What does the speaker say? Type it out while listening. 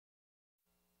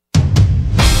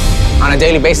on a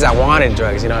daily basis, I wanted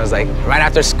drugs. You know, it was like right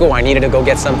after school, I needed to go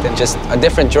get something, just a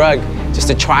different drug, just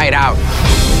to try it out.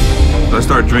 I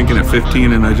started drinking at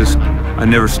 15 and I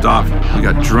never stopped. We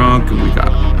got drunk and we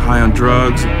got high on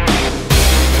drugs.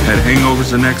 Had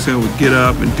hangovers the next day, we'd get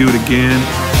up and do it again.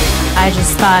 I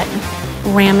just thought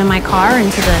ramming my car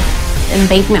into the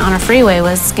embankment on a freeway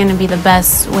was going to be the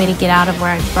best way to get out of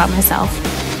where I brought myself.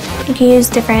 You can use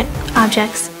different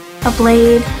objects, a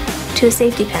blade to a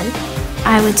safety pin.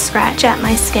 I would scratch at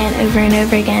my skin over and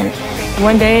over again.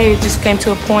 One day it just came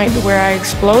to a point where I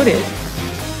exploded.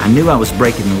 I knew I was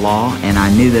breaking the law and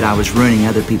I knew that I was ruining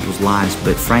other people's lives,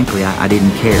 but frankly, I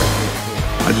didn't care.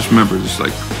 I just remember just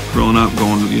like growing up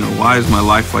going, you know, why is my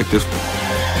life like this?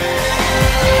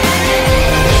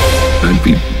 I'd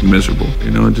be miserable, you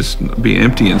know, and just be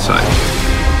empty inside.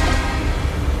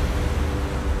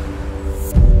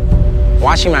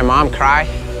 Watching my mom cry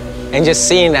and just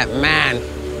seeing that, man,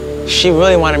 she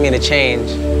really wanted me to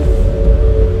change.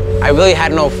 I really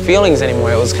had no feelings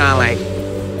anymore. It was kind of like,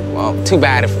 well, too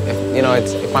bad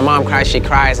if my mom cries, she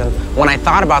cries. And when I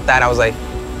thought about that, I was like,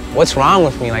 what's wrong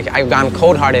with me? Like, I've gone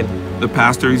cold-hearted. The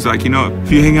pastor, he's like, you know,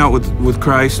 if you hang out with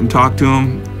Christ and talk to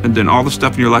him, and then all the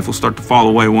stuff in your life will start to fall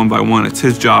away one by one. It's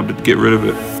his job to get rid of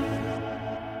it.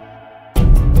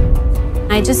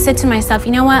 I just said to myself,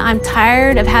 you know what? I'm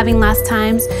tired of having last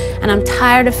times, and I'm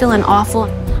tired of feeling awful.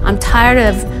 I'm tired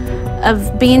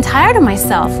of being tired of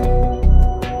myself.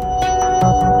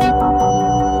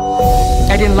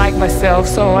 I didn't like myself,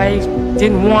 so I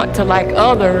didn't want to like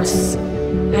others.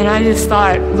 And I just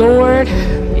thought, Lord,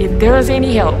 if there's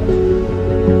any help.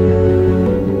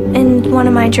 In one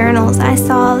of my journals, I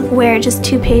saw where just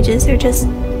 2 pages are just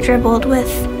dribbled with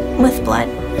blood.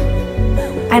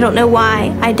 I don't know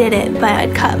why I did it, but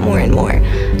I'd cut more and more,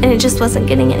 and it just wasn't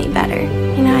getting any better.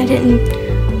 You know, I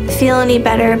didn't feel any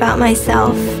better about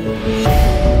myself.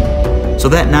 So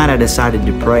that night I decided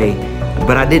to pray,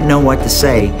 but I didn't know what to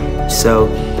say. So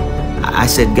I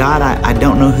said, God, I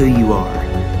don't know who you are,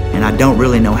 and I don't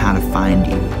really know how to find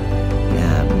you.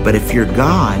 But if you're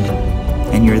God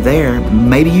and you're there,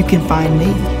 maybe you can find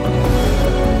me.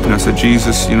 And I said,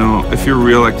 Jesus, you know, if you're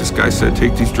real, like this guy said,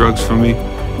 take these drugs from me.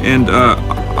 And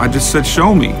I just said,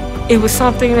 show me. It was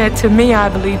something that, to me, I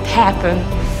believe happened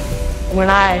when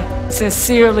I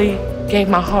sincerely gave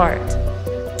my heart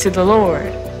to the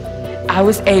Lord. I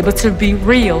was able to be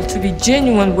real, to be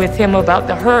genuine with him about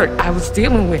the hurt I was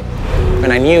dealing with.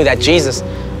 And I knew that Jesus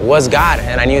was God,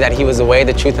 and I knew that he was the way,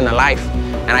 the truth, and the life.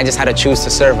 And I just had to choose to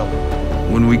serve him.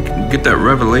 When we get that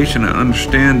revelation and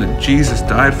understand that Jesus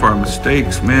died for our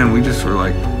mistakes, man, we just were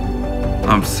like,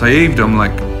 I'm saved, I'm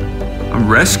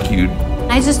rescued.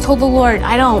 I just told the Lord,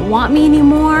 I don't want me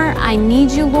anymore. I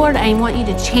need you, Lord. I want you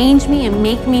to change me and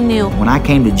make me new. When I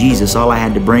came to Jesus, all I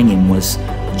had to bring him was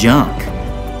junk.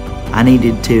 I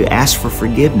needed to ask for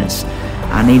forgiveness.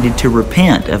 I needed to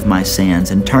repent of my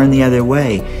sins and turn the other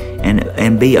way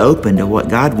and be open to what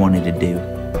God wanted to do.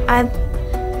 I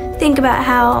think about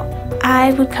how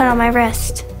I would cut on my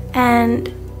wrist and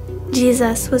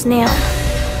Jesus was nailed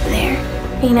there,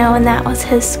 you know, and that was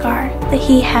his scar that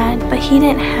he had, but he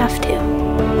didn't have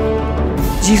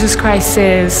to. Jesus Christ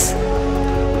says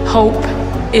hope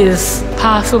is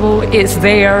possible, it's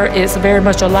there, it's very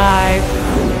much alive.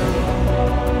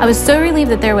 I was so relieved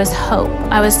that there was hope.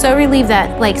 I was so relieved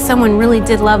that like someone really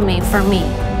did love me for me.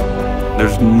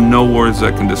 There's no words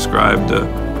that can describe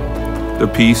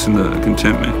the peace and the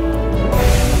contentment.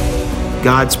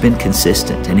 God's been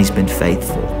consistent and he's been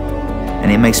faithful.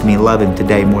 And it makes me love him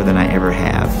today more than I ever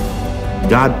have.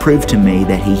 God proved to me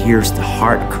that he hears the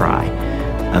heart cry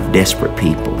of desperate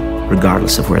people,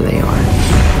 regardless of where they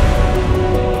are.